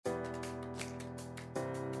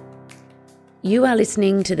You are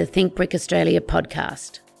listening to the Think Brick Australia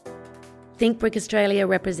podcast. Think Brick Australia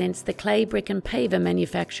represents the clay, brick and paver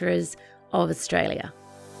manufacturers of Australia.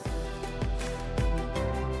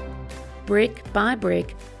 Brick by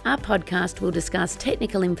brick, our podcast will discuss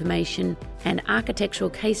technical information and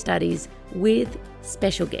architectural case studies with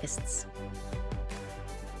special guests.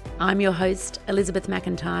 I'm your host, Elizabeth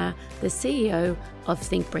McIntyre, the CEO of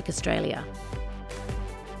Think Brick Australia.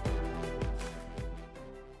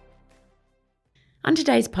 On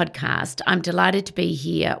today's podcast, I'm delighted to be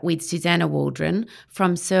here with Susanna Waldron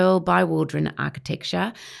from Searle by Waldron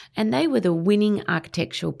Architecture, and they were the winning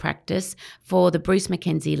architectural practice for the Bruce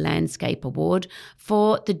Mackenzie Landscape Award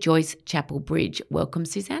for the Joyce Chapel Bridge. Welcome,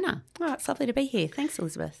 Susanna. Oh, it's lovely to be here. Thanks,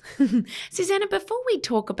 Elizabeth. Susanna, before we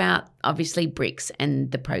talk about, obviously, bricks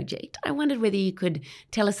and the project, I wondered whether you could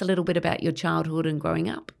tell us a little bit about your childhood and growing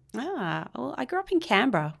up. Well, I grew up in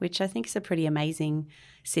Canberra, which I think is a pretty amazing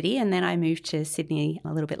city, and then I moved to Sydney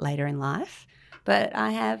a little bit later in life. But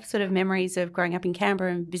I have sort of memories of growing up in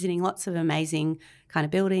Canberra and visiting lots of amazing kind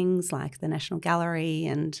of buildings like the National Gallery,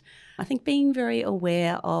 and I think being very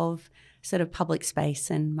aware of sort of public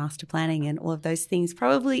space and master planning and all of those things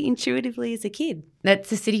probably intuitively as a kid. That's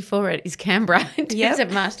the city for it, is Canberra, in terms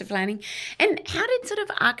of master planning. And how did sort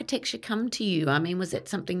of architecture come to you? I mean, was it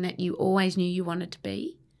something that you always knew you wanted to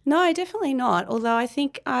be? No, definitely not. Although I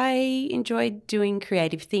think I enjoyed doing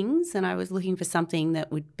creative things, and I was looking for something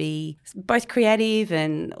that would be both creative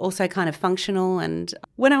and also kind of functional. And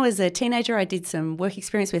when I was a teenager, I did some work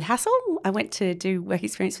experience with Hassel. I went to do work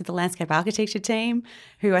experience with the landscape architecture team,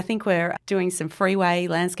 who I think were doing some freeway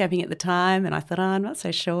landscaping at the time. And I thought, I'm not so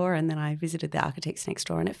sure. And then I visited the architects next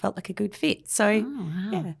door and it felt like a good fit. So,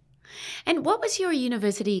 yeah. And what was your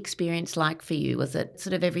university experience like for you? Was it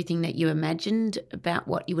sort of everything that you imagined about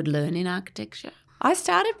what you would learn in architecture? I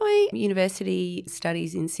started my university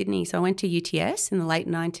studies in Sydney. So I went to UTS in the late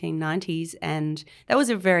 1990s, and that was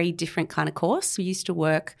a very different kind of course. We used to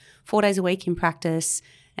work 4 days a week in practice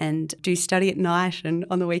and do study at night and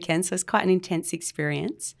on the weekends. So it's quite an intense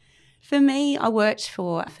experience. For me, I worked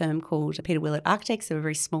for a firm called Peter Willett Architects. They were a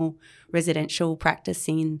very small residential practice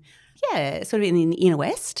in sort of in the inner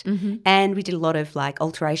west. Mm-hmm. And we did a lot of like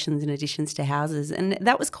alterations and additions to houses. And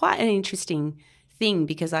that was quite an interesting thing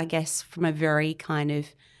because I guess from a very kind of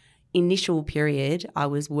initial period, I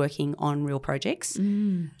was working on real projects.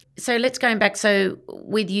 Mm. So let's go back. So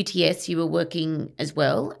with UTS, you were working as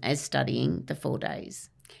well as studying the 4 days.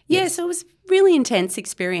 Yeah, so it was a really intense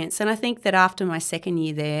experience. And I think that after my second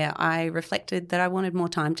year there, I reflected that I wanted more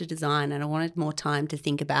time to design and I wanted more time to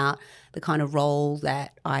think about the kind of role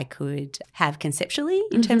that I could have conceptually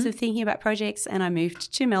in terms of thinking about projects. And I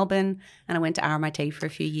moved to Melbourne and I went to RMIT for a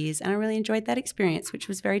few years and I really enjoyed that experience, which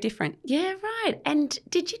was very different. Yeah, right. And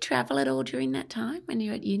did you travel at all during that time when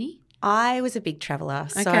you were at uni? I was a big traveller.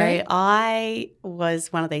 Okay. So I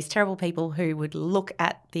was one of these terrible people who would look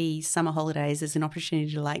at the summer holidays as an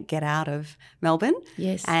opportunity to like get out of Melbourne.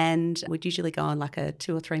 Yes. And would usually go on like a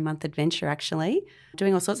 2 or 3 month adventure actually,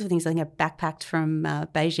 doing all sorts of things. I think I backpacked from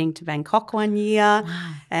Beijing to Bangkok one year.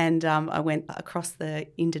 Wow. And I went across the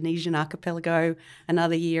Indonesian archipelago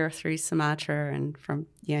another year through Sumatra and from,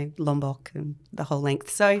 Lombok and the whole length.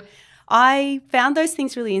 So I found those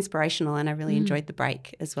things really inspirational and I really enjoyed the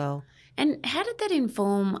break as well. And how did that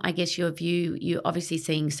inform, I guess, your view? You're obviously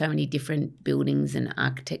seeing so many different buildings and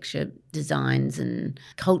architecture designs and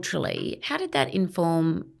culturally. How did that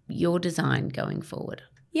inform your design going forward?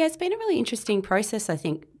 Yeah, it's been a really interesting process, I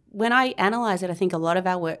think. When I analyse it, I think a lot of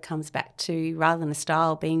our work comes back to, rather than a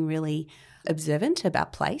style, being really observant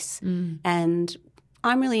about place. And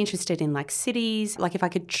I'm really interested in like cities. Like if I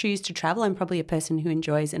could choose to travel, I'm probably a person who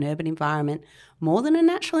enjoys an urban environment more than a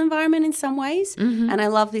natural environment in some ways. And I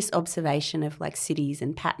love this observation of like cities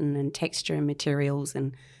and pattern and texture and materials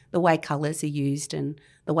and the way colours are used and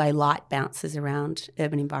the way light bounces around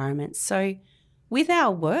urban environments. So with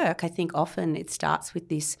our work, I think often it starts with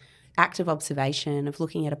this active observation of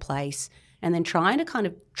looking at a place and then trying to kind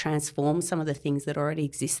of transform some of the things that already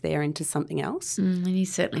exist there into something else. And you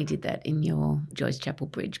certainly did that in your Joyce Chapel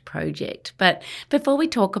Bridge project. But before we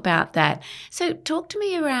talk about that, so talk to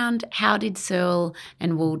me around how did Searle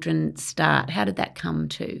and Waldron start? How did that come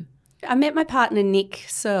to? I met my partner Nick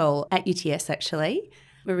Searle at UTS actually.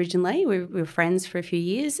 Originally, we were friends for a few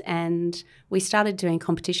years and we started doing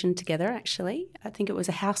competition together actually. I think it was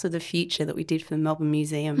a House of the Future that we did for the Melbourne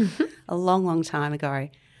Museum a long, long time ago.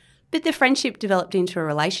 But the friendship developed into a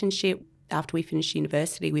relationship. After we finished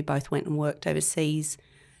university, we both went and worked overseas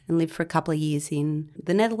and lived for a couple of years in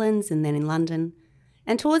the Netherlands and then in London.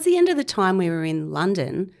 And towards the end of the time we were in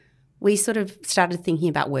London, we sort of started thinking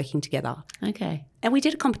about working together. Okay. And we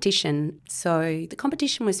did a competition. So the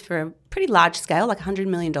competition was for a pretty large scale, like $100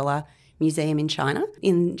 million museum in China,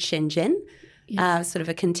 in Shenzhen, sort of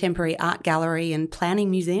a contemporary art gallery and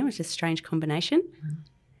planning museum, which is a strange combination.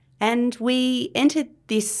 And we entered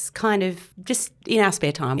this kind of just in our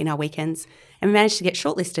spare time, in our weekends, and we managed to get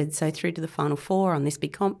shortlisted, so through to the final four on this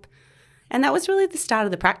big comp. And that was really the start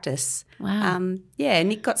of the practice. Wow.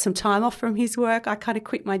 Nick got some time off from his work. I kind of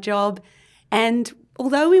quit my job. And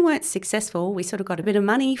although we weren't successful, we sort of got a bit of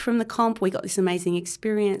money from the comp. We got this amazing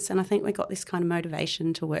experience, and I think we got this kind of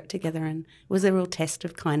motivation to work together, and it was a real test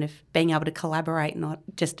of kind of being able to collaborate, not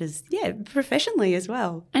just as, professionally as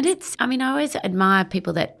well. And I always admire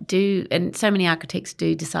people that do, and so many architects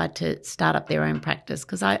do decide to start up their own practice,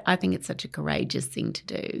 because I think it's such a courageous thing to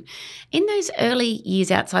do. In those early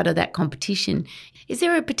years outside of that competition, is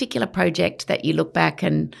there a particular project that you look back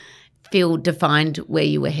and feel defined where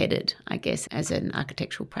you were headed, I guess, as an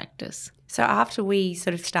architectural practice? So after we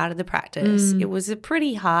sort of started the practice, it was a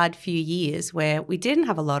pretty hard few years where we didn't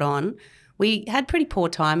have a lot on. We had pretty poor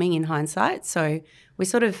timing in hindsight. So we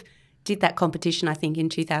sort of did that competition, I think, in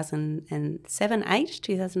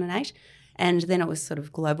 2008. And then it was sort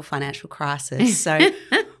of global financial crisis. So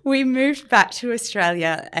we moved back to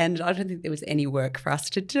Australia, and I don't think there was any work for us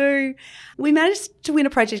to do. We managed to win a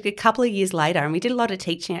project a couple of years later, and we did a lot of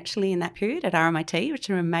teaching actually in that period at RMIT, which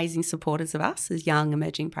are amazing supporters of us as young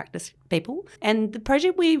emerging practice people. And the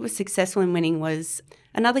project we were successful in winning was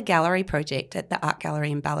another gallery project at the Art Gallery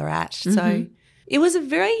in Ballarat. Mm-hmm. So it was a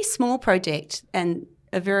very small project and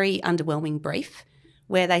a very underwhelming brief,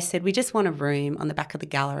 where they said, we just want a room on the back of the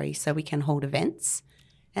gallery so we can hold events.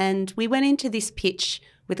 And we went into this pitch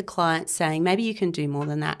with the client saying, maybe you can do more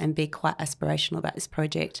than that and be quite aspirational about this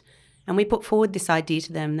project. And we put forward this idea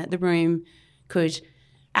to them that the room could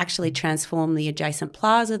actually transform the adjacent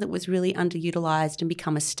plaza that was really underutilised and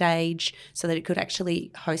become a stage, so that it could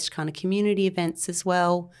actually host kind of community events as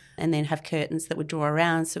well, and then have curtains that would draw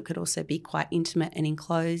around, so it could also be quite intimate and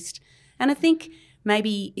enclosed. And I think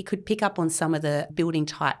maybe it could pick up on some of the building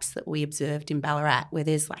types that we observed in Ballarat, where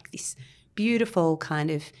there's like this beautiful kind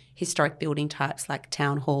of historic building types like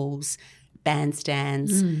town halls,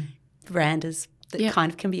 bandstands, verandas that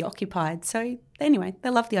kind of can be occupied. So anyway, they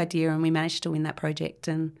loved the idea, and we managed to win that project,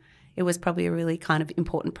 and it was probably a really kind of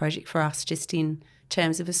important project for us, just in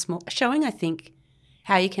terms of showing, I think,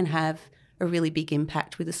 how you can have a really big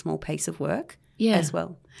impact with a small piece of work as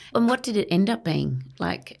well. And what did it end up being?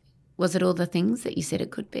 Like, was it all the things that you said it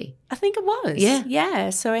could be? I think it was. Yeah.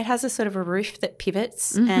 So it has a sort of a roof that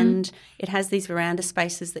pivots, and it has these veranda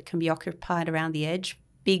spaces that can be occupied around the edge,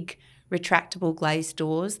 big retractable glazed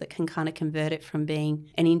doors that can kind of convert it from being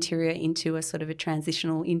an interior into a sort of a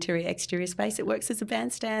transitional interior-exterior space. It works as a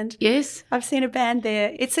bandstand. Yes. I've seen a band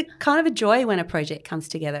there. It's a kind of a joy when a project comes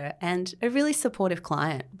together, and a really supportive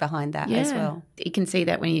client behind that as well. You can see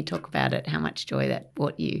that when you talk about it, how much joy that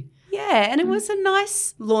brought you. Yeah, and it was a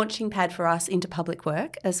nice launching pad for us into public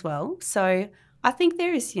work as well. So I think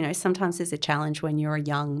there is, sometimes there's a challenge when you're a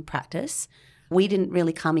young practice. We didn't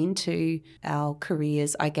really come into our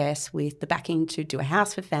careers, I guess, with the backing to do a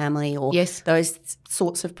house for family or those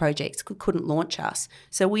sorts of projects couldn't launch us.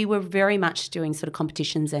 So we were very much doing sort of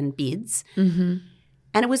competitions and bids. Mm-hmm.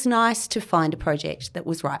 And it was nice to find a project that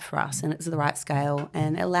was right for us, and it was the right scale,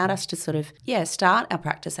 and it allowed us to sort of, start our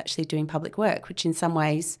practice actually doing public work, which in some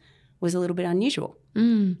ways was a little bit unusual.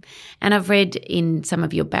 And I've read in some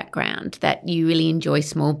of your background that you really enjoy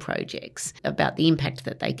small projects, about the impact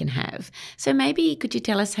that they can have. So maybe could you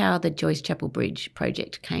tell us how the Joyce Chapel Bridge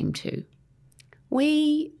project came to?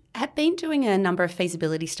 We had been doing a number of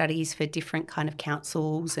feasibility studies for different kind of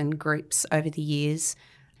councils and groups over the years.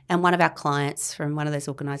 And one of our clients from one of those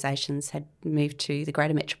organisations had moved to the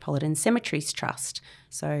Greater Metropolitan Cemeteries Trust.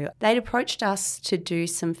 So they'd approached us to do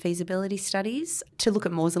some feasibility studies, to look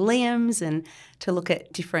at mausoleums and to look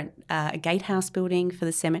at different gatehouse building for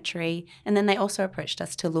the cemetery. And then they also approached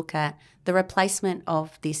us to look at the replacement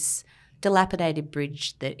of this dilapidated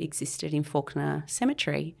bridge that existed in Fawkner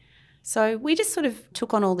Cemetery. So we just sort of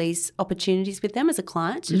took on all these opportunities with them as a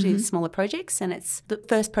client to do smaller projects, and it's the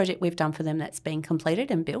first project we've done for them that's been completed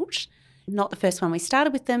and built. Not the first one we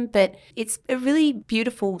started with them, but it's a really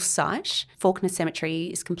beautiful site. Fawkner Cemetery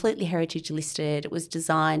is completely heritage listed. It was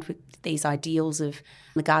designed with these ideals of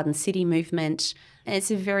the Garden City movement, and it's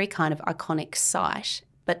a very kind of iconic site.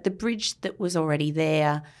 But the bridge that was already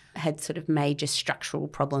there had sort of major structural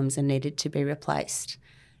problems and needed to be replaced.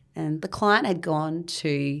 And the client had gone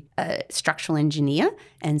to a structural engineer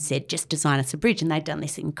and said, just design us a bridge. And they'd done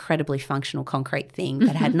this incredibly functional concrete thing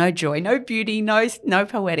that had no joy, no beauty, no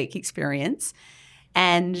poetic experience.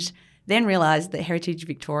 And then realised that Heritage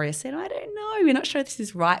Victoria said, I don't know, we're not sure this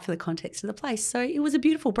is right for the context of the place. So it was a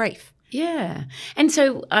beautiful brief. Yeah. And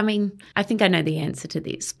so, I mean, I think I know the answer to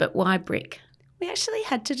this, but why brick? We actually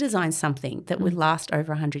had to design something that would last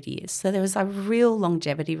over 100 years. So there was a real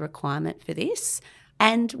longevity requirement for this.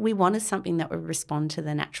 And we wanted something that would respond to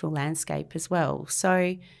the natural landscape as well.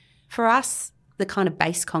 So for us, the kind of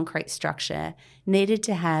base concrete structure needed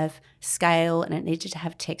to have scale, and it needed to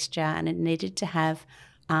have texture, and it needed to have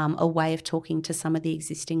a way of talking to some of the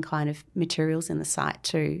existing kind of materials in the site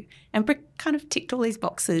too. And brick kind of ticked all these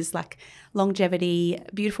boxes, like longevity,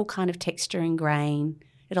 beautiful kind of texture and grain.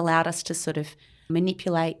 It allowed us to sort of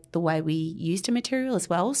manipulate the way we used a material as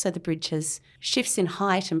well. So the bridge has shifts in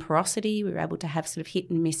height and porosity. We were able to have sort of hit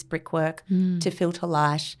and miss brickwork to filter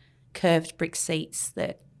light, curved brick seats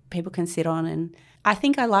that people can sit on. And I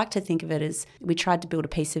think I like to think of it as we tried to build a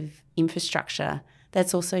piece of infrastructure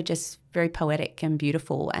that's also just very poetic and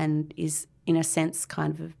beautiful and is, in a sense,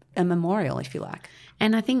 kind of a memorial, if you like.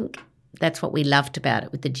 And I think that's what we loved about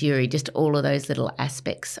it with the jury, just all of those little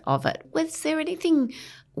aspects of it. Was there anything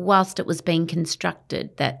whilst it was being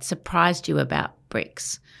constructed that surprised you about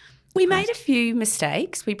bricks? We made a few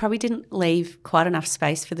mistakes. We probably didn't leave quite enough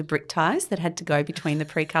space for the brick ties that had to go between the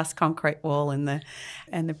precast concrete wall and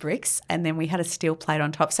the bricks, and then we had a steel plate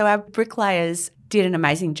on top. So our bricklayers did an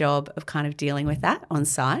amazing job of kind of dealing with that on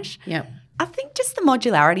site. Yeah. I think just the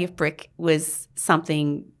modularity of brick was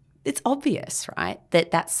something, it's obvious, right,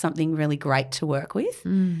 that that's something really great to work with.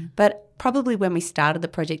 But probably when we started the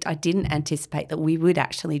project, I didn't anticipate that we would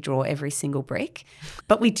actually draw every single brick,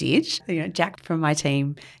 but we did. You know, Jack from my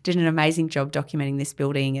team did an amazing job documenting this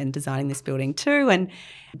building and designing this building too. And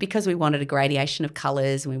because we wanted a gradation of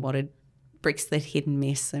colours and we wanted bricks that hit and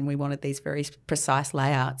miss, and we wanted these very precise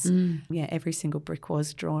layouts. Yeah, every single brick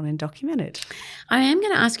was drawn and documented. I am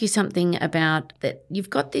going to ask you something about that. You've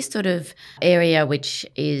got this sort of area which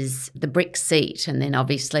is the brick seat, and then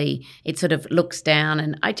obviously it sort of looks down,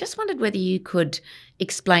 and I just wondered whether you could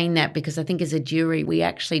explain that, because I think as a jury we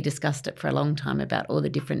actually discussed it for a long time about all the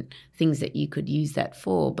different things that you could use that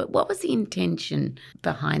for. But what was the intention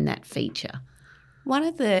behind that feature? One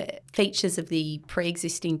of the features of the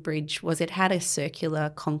pre-existing bridge was it had a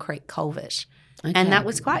circular concrete culvert. Okay. And that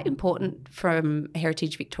was quite important from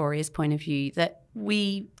Heritage Victoria's point of view, that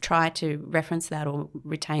we try to reference that or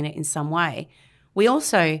retain it in some way. We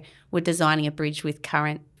also were designing a bridge with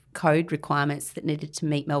current code requirements that needed to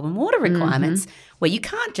meet Melbourne water requirements, where you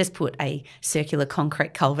can't just put a circular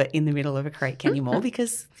concrete culvert in the middle of a creek anymore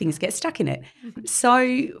because things get stuck in it.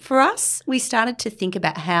 So for us, we started to think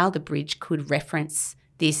about how the bridge could reference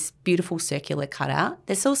this beautiful circular cutout.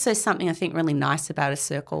 There's also something I think really nice about a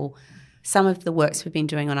circle. Some of the works we've been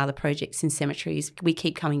doing on other projects in cemeteries, we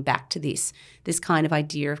keep coming back to this kind of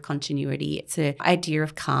idea of continuity. It's an idea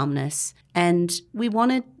of calmness. And we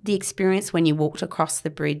wanted the experience when you walked across the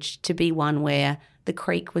bridge to be one where the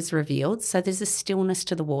creek was revealed. So there's a stillness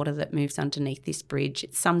to the water that moves underneath this bridge.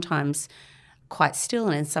 It's sometimes quite still,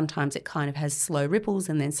 and then sometimes it kind of has slow ripples,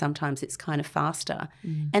 and then sometimes it's kind of faster.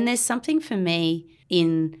 And there's something for me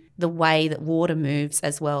in the way that water moves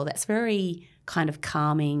as well that's very kind of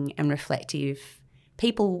calming and reflective.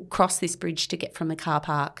 People cross this bridge to get from the car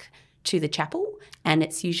park to the chapel, and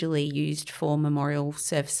it's usually used for memorial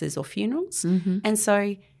services or funerals. And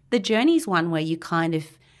so the journey is one where you kind of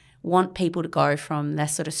want people to go from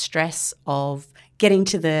that sort of stress of getting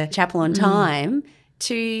to the chapel on time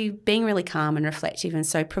to being really calm and reflective. And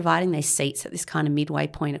so providing these seats at this kind of midway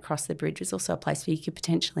point across the bridge was also a place where you could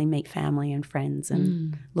potentially meet family and friends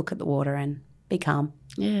and look at the water and be calm.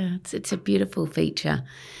 Yeah, it's a beautiful feature.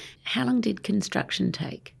 How long did construction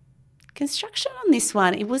take? Construction on this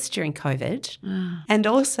one, it was during COVID. And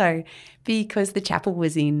also because the chapel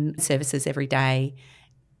was in services every day,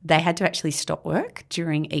 they had to actually stop work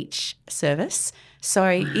during each service. So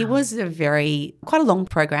it was quite a long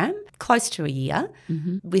program, close to a year,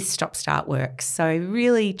 with stop-start work. So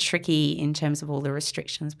really tricky in terms of all the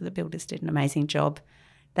restrictions, but the builders did an amazing job.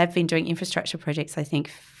 They've been doing infrastructure projects, I think,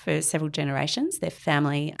 for several generations. They're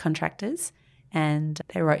family contractors, and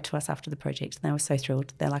they wrote to us after the project and they were so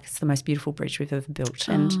thrilled. They're like, it's the most beautiful bridge we've ever built,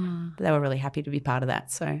 and they were really happy to be part of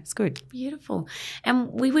that. So it's good. Beautiful. And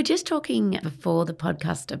we were just talking before the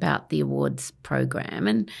podcast about the awards program,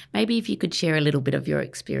 and maybe if you could share a little bit of your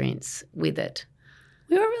experience with it.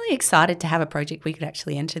 We were really excited to have a project we could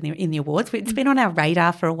actually enter in the awards. It's been on our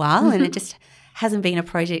radar for a while and it just hasn't been a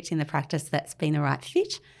project in the practice that's been the right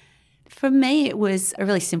fit. For me, it was a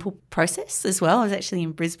really simple process as well. I was actually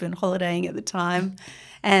in Brisbane holidaying at the time,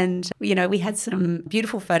 and, you know, we had some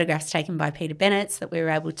beautiful photographs taken by Peter Bennett that we were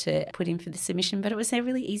able to put in for the submission, but it was a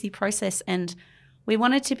really easy process. And we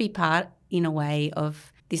wanted to be part, in a way,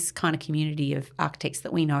 of this kind of community of architects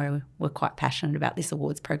that we know were quite passionate about this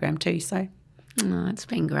awards program too. So, it's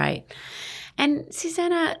been great. And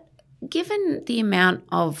Susanna, given the amount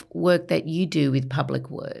of work that you do with public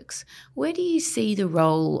works, where do you see the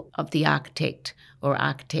role of the architect or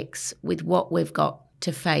architects with what we've got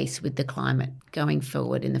to face with the climate going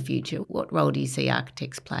forward in the future? What role do you see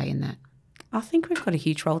architects play in that? I think we've got a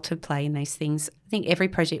huge role to play in these things. I think every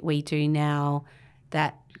project we do now,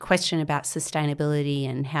 that question about sustainability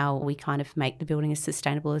and how we kind of make the building as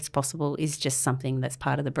sustainable as possible is just something that's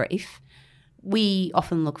part of the brief. We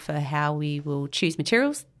often look for how we will choose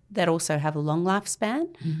materials that also have a long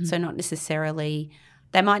lifespan. Mm-hmm. So not necessarily,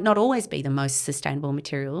 they might not always be the most sustainable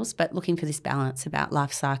materials, but looking for this balance about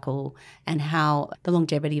life cycle and how the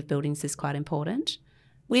longevity of buildings is quite important.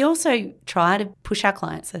 We also try to push our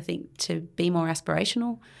clients, I think, to be more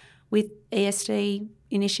aspirational with ESD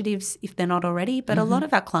initiatives if they're not already, but a lot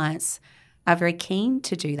of our clients are very keen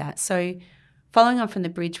to do that. So following on from the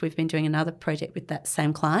bridge, we've been doing another project with that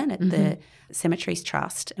same client at the Cemeteries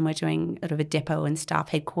Trust, and we're doing sort of a depot and staff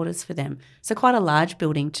headquarters for them. So quite a large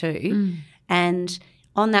building too. And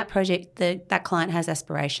on that project, that client has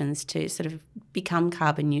aspirations to sort of become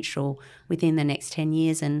carbon neutral within the next 10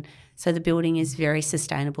 years. And so the building is very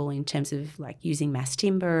sustainable in terms of like using mass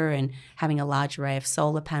timber and having a large array of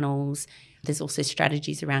solar panels. There's also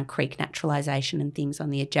strategies around creek naturalisation and things on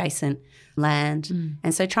the adjacent land.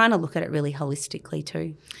 And so trying to look at it really holistically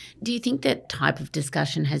too. Do you think that type of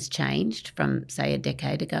discussion has changed from, say, a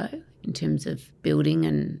decade ago in terms of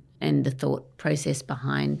building and the thought process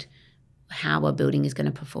behind how a building is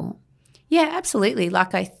going to perform? Yeah, absolutely.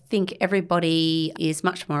 Like I think everybody is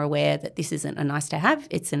much more aware that this isn't a nice to have,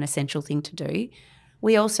 it's an essential thing to do.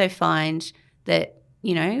 We also find that,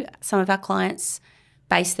 you know, some of our clients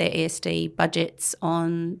base their ESD budgets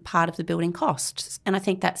on part of the building costs. And I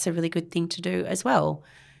think that's a really good thing to do as well,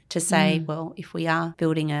 to say, well, if we are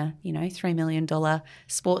building a, $3 million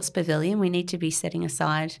sports pavilion, we need to be setting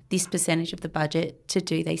aside this percentage of the budget to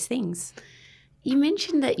do these things. You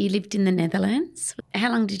mentioned that you lived in the Netherlands. How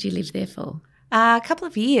long did you live there for? A couple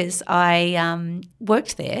of years. I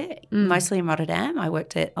worked there, mostly in Rotterdam. I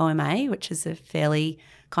worked at OMA, which is a fairly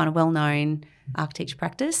kind of well-known architecture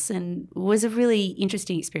practice, and it was a really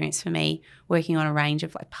interesting experience for me working on a range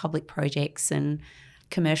of like public projects and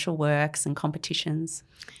commercial works and competitions.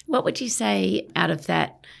 What would you say out of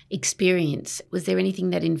that experience? Was there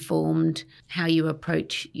anything that informed how you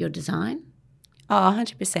approach your design? Oh,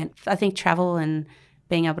 100%. I think travel and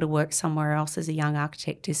being able to work somewhere else as a young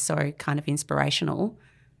architect is so kind of inspirational.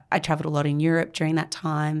 I travelled a lot in Europe during that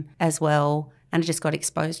time as well, and I just got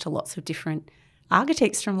exposed to lots of different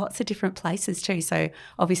architects from lots of different places too. So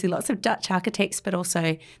obviously lots of Dutch architects, but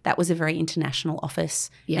also that was a very international office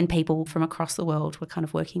and people from across the world were kind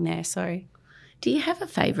of working there. So, do you have a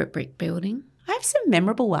favourite brick building? I have some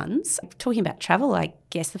memorable ones. Talking about travel, I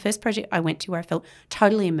guess the first project I went to where I felt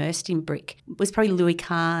totally immersed in brick was probably Louis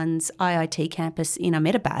Kahn's IIT campus in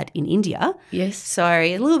Ahmedabad in India. Yes. So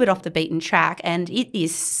a little bit off the beaten track, and it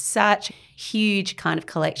is such a huge kind of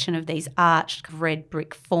collection of these arched red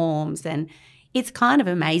brick forms, and it's kind of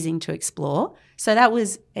amazing to explore. So that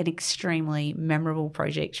was an extremely memorable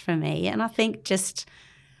project for me, and I think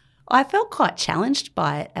I felt quite challenged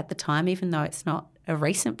by it at the time, even though it's not a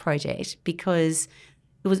recent project, because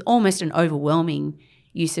it was almost an overwhelming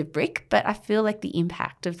use of brick, but I feel like the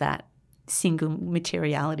impact of that single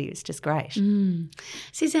materiality is just great.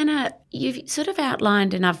 Susanna, you've sort of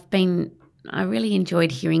outlined, and I really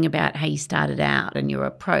enjoyed hearing about how you started out and your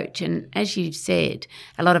approach. And as you've said,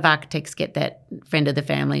 a lot of architects get that friend of the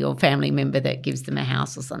family or family member that gives them a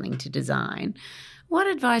house or something to design. What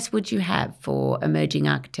advice would you have for emerging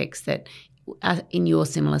architects that are in your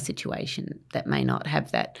similar situation that may not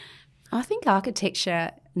have that? I think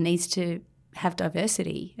architecture needs to have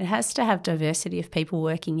diversity. It has to have diversity of people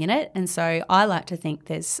working in it. And so I like to think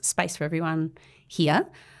there's space for everyone here,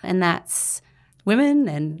 and that's women,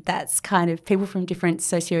 and that's kind of people from different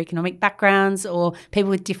socioeconomic backgrounds or people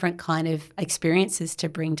with different kind of experiences to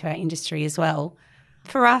bring to our industry as well.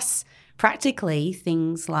 For us, practically,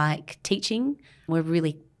 things like teaching were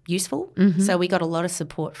really useful. So we got a lot of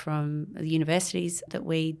support from the universities that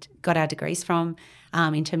we got our degrees from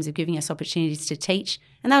in terms of giving us opportunities to teach.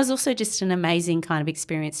 And that was also just an amazing kind of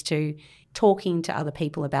experience to talking to other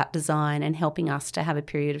people about design and helping us to have a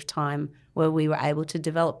period of time where we were able to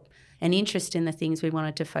develop an interest in the things we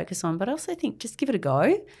wanted to focus on, but I also think just give it a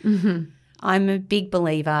go. I'm a big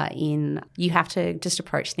believer in you have to just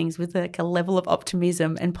approach things with like a level of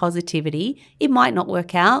optimism and positivity. It might not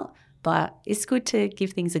work out, but it's good to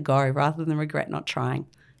give things a go rather than regret not trying.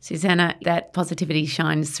 Susanna, that positivity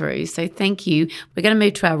shines through. So thank you. We're going to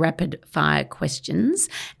move to our rapid fire questions,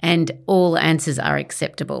 and all answers are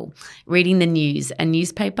acceptable. Reading the news, a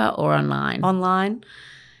newspaper or online? Online.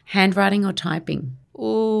 Handwriting or typing?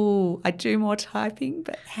 Oh, I do more typing,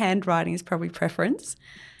 but handwriting is probably preference.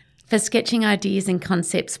 For sketching ideas and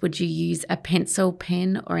concepts, would you use a pencil,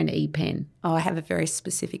 pen or an e-pen? Oh, I have a very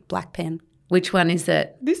specific black pen. Which one is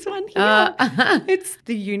it? This one here. It's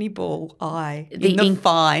the Uniball Eye in the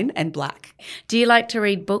fine and black. Do you like to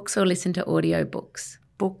read books or listen to audiobooks?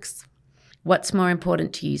 Books. What's more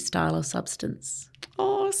important to you, style or substance?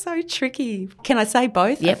 Oh, so tricky. Can I say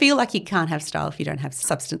both? Yep. I feel like you can't have style if you don't have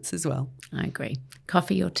substance as well. I agree.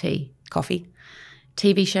 Coffee or tea? Coffee.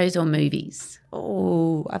 TV shows or movies?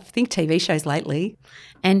 Oh, I think TV shows lately.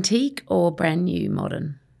 Antique or brand new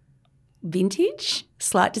modern? Vintage,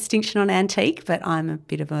 slight distinction on antique, but I'm a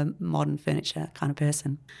bit of a modern furniture kind of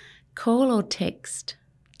person. Call or text?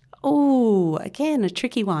 Oh, again, a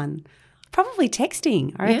tricky one. Probably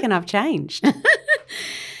texting. I reckon I've changed.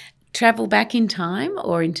 Travel back in time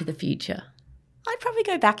or into the future? I'd probably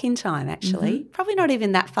go back in time, actually. Probably not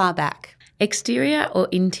even that far back. Exterior or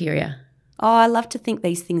interior? Oh, I love to think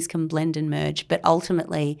these things can blend and merge, but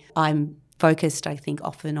ultimately I'm focused, I think,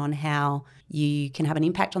 often on how you can have an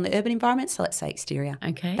impact on the urban environment. So let's say exterior.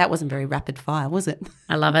 Okay. That wasn't very rapid fire, was it?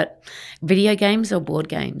 I love it. Video games or board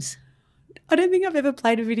games? I don't think I've ever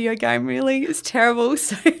played a video game, really. It's terrible.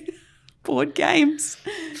 So board games.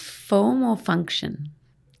 Form or function?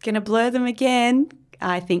 Going to blur them again.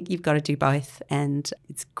 I think you've got to do both, and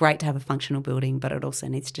it's great to have a functional building, but it also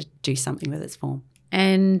needs to do something with its form.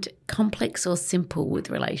 And complex or simple with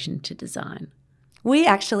relation to design? We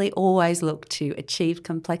actually always look to achieve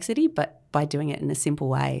complexity, but by doing it in a simple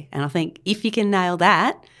way. And I think if you can nail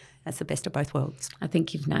that, that's the best of both worlds. I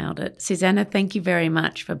think you've nailed it. Susanna, thank you very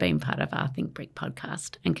much for being part of our Think Brick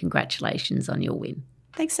podcast, and congratulations on your win.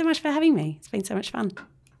 Thanks so much for having me. It's been so much fun.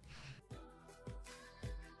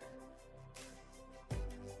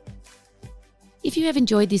 If you have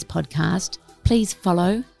enjoyed this podcast, please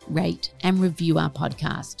follow, rate and review our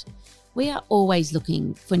podcast. We are always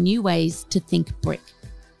looking for new ways to think brick.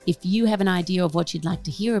 If you have an idea of what you'd like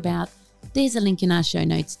to hear about, there's a link in our show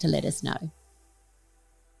notes to let us know.